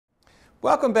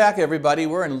Welcome back, everybody.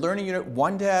 We're in Learning Unit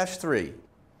 1-3.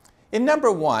 In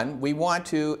number 1, we want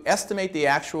to estimate the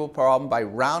actual problem by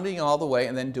rounding all the way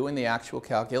and then doing the actual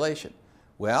calculation.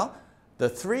 Well, the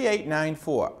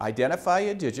 3894, identify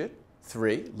a digit,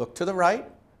 3, look to the right,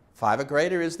 5 or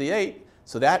greater is the 8,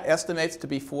 so that estimates to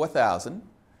be 4,000.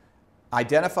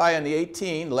 Identify on the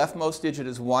 18, leftmost digit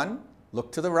is 1,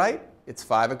 look to the right, it's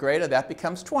 5 or greater, that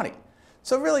becomes 20.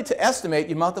 So really to estimate,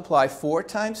 you multiply 4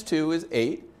 times 2 is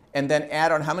 8, and then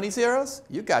add on how many zeros?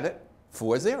 You got it,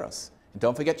 4 zeros. And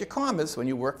don't forget your commas when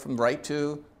you work from right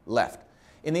to left.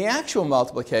 In the actual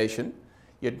multiplication,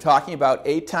 you're talking about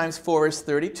 8 times 4 is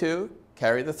 32,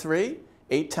 carry the 3.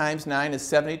 8 times 9 is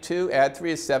 72, add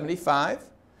 3 is 75.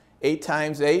 8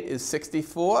 times 8 is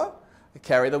 64,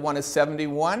 carry the 1 is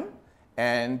 71.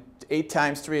 And 8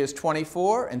 times 3 is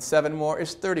 24, and 7 more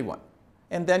is 31.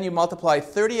 And then you multiply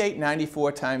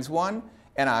 3894 times 1,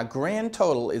 and our grand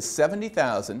total is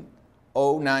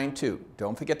 70,092.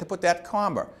 Don't forget to put that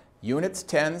comma. Units,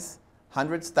 tens,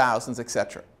 hundreds, thousands,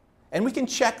 etc. And we can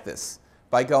check this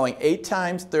by going 8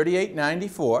 times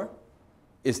 3894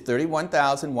 is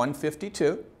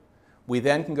 31,152. We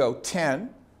then can go 10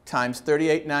 times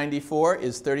 3894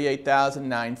 is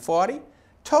 38,940.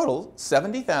 Total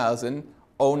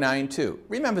 70,092.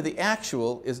 Remember, the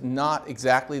actual is not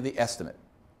exactly the estimate.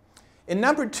 In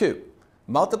number 2,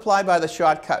 multiply by the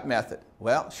shortcut method.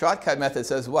 Well, shortcut method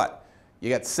says what? You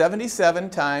get 77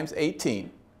 times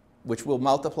 18, which will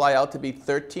multiply out to be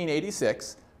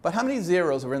 1386. But how many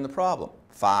zeros are in the problem?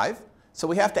 5. So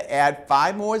we have to add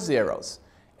 5 more zeros.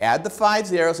 Add the 5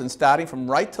 zeros, and starting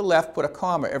from right to left, put a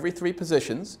comma every 3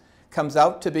 positions. Comes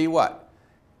out to be what?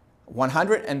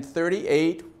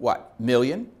 138 what?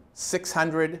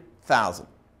 1,600,000.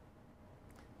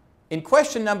 In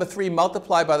question number 3,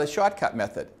 multiply by the shortcut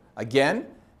method. Again,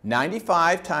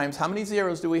 95 times how many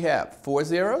zeros do we have? 4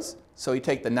 zeros. So you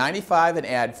take the 95 and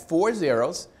add 4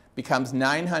 zeros, becomes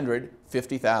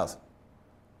 950,000.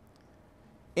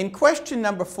 In question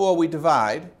number 4, we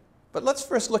divide, but let's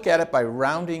first look at it by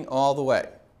rounding all the way.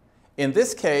 In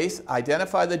this case,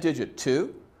 identify the digit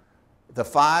 2.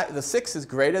 The 6 is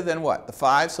greater than what? The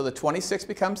 5, so the 26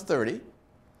 becomes 30.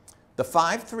 The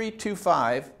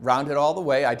 5325, round it all the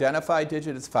way, identify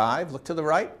digit is 5. Look to the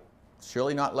right,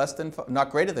 surely not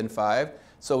greater than 5,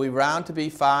 so we round to be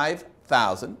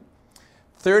 5,000.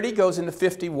 30 goes into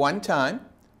 50 one time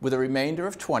with a remainder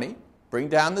of 20. Bring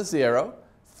down the 0.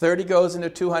 30 goes into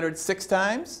 200 6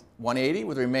 times, 180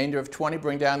 with a remainder of 20.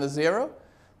 Bring down the 0.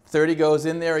 30 goes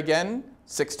in there again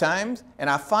 6 times, and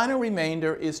our final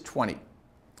remainder is 20.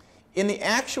 In the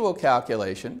actual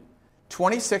calculation,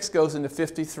 26 goes into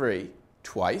 53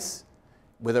 twice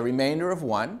with a remainder of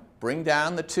 1. Bring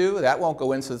down the 2, that won't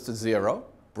go in, so it's a 0.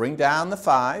 Bring down the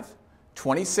 5.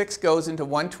 26 goes into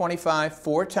 125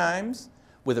 4 times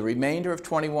with a remainder of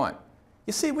 21.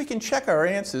 You see, we can check our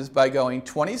answers by going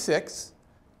 26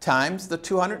 times the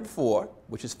 204,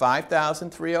 which is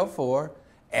 5,304,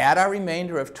 add our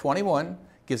remainder of 21,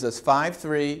 gives us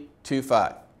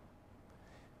 5325.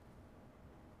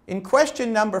 In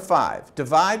question number 5,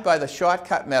 divide by the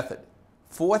shortcut method,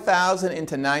 4,000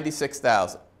 into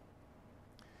 96,000.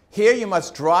 Here you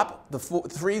must drop the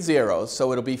 3 zeros,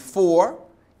 so it'll be 4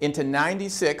 into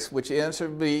 96, which answer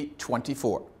will be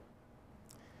 24.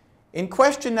 In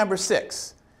question number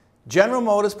 6, General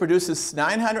Motors produces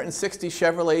 960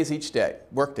 Chevrolets each day,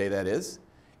 workday that is.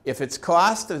 If its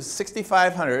cost is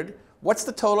 $6,500, what's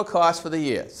the total cost for the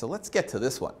year? So let's get to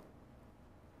this one.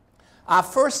 Our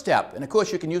first step, and of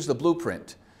course you can use the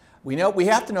blueprint, we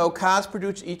have to know cars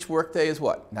produced each workday is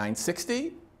what?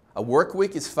 960. A work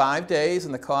week is 5 days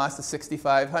and the cost is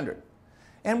 $6,500.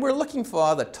 And we're looking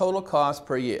for the total cost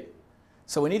per year.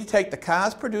 So we need to take the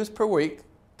cars produced per week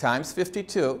times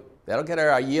 52. That'll get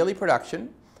our yearly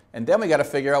production. And then we got to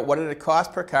figure out what did it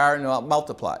cost per car and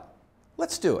multiply.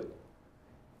 Let's do it.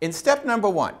 In step number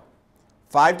 1,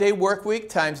 5-day work week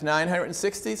times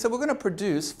 960, so we're going to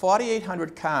produce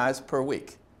 4,800 cars per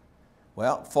week.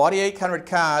 Well, 4,800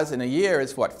 cars in a year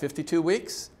is what, 52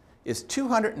 weeks? Is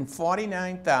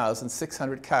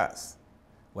 249,600 cars.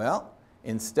 Well,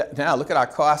 now look at our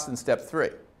cost in step 3.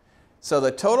 So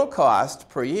the total cost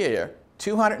per year,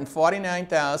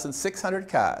 249,600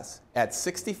 cars at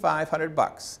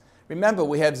 $6,500. Remember,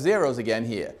 we have zeros again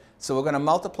here. So we're going to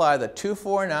multiply the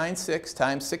 2496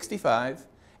 times 65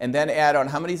 and then add on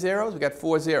how many zeros? We got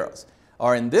 4 zeros.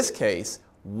 Or in this case,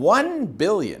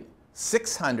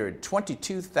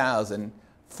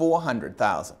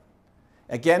 1,622,400,000.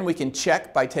 Again, we can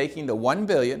check by taking the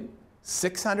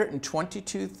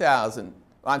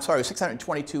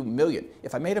 622 million.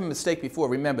 If I made a mistake before,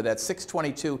 remember that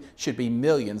 622 should be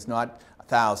millions, not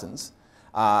thousands.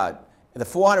 The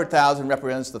 400,000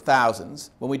 represents the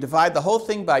thousands. When we divide the whole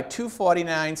thing by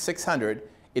 249,600,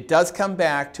 it does come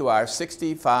back to our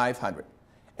 6,500.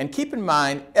 And keep in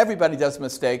mind, everybody does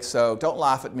mistakes, so don't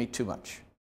laugh at me too much.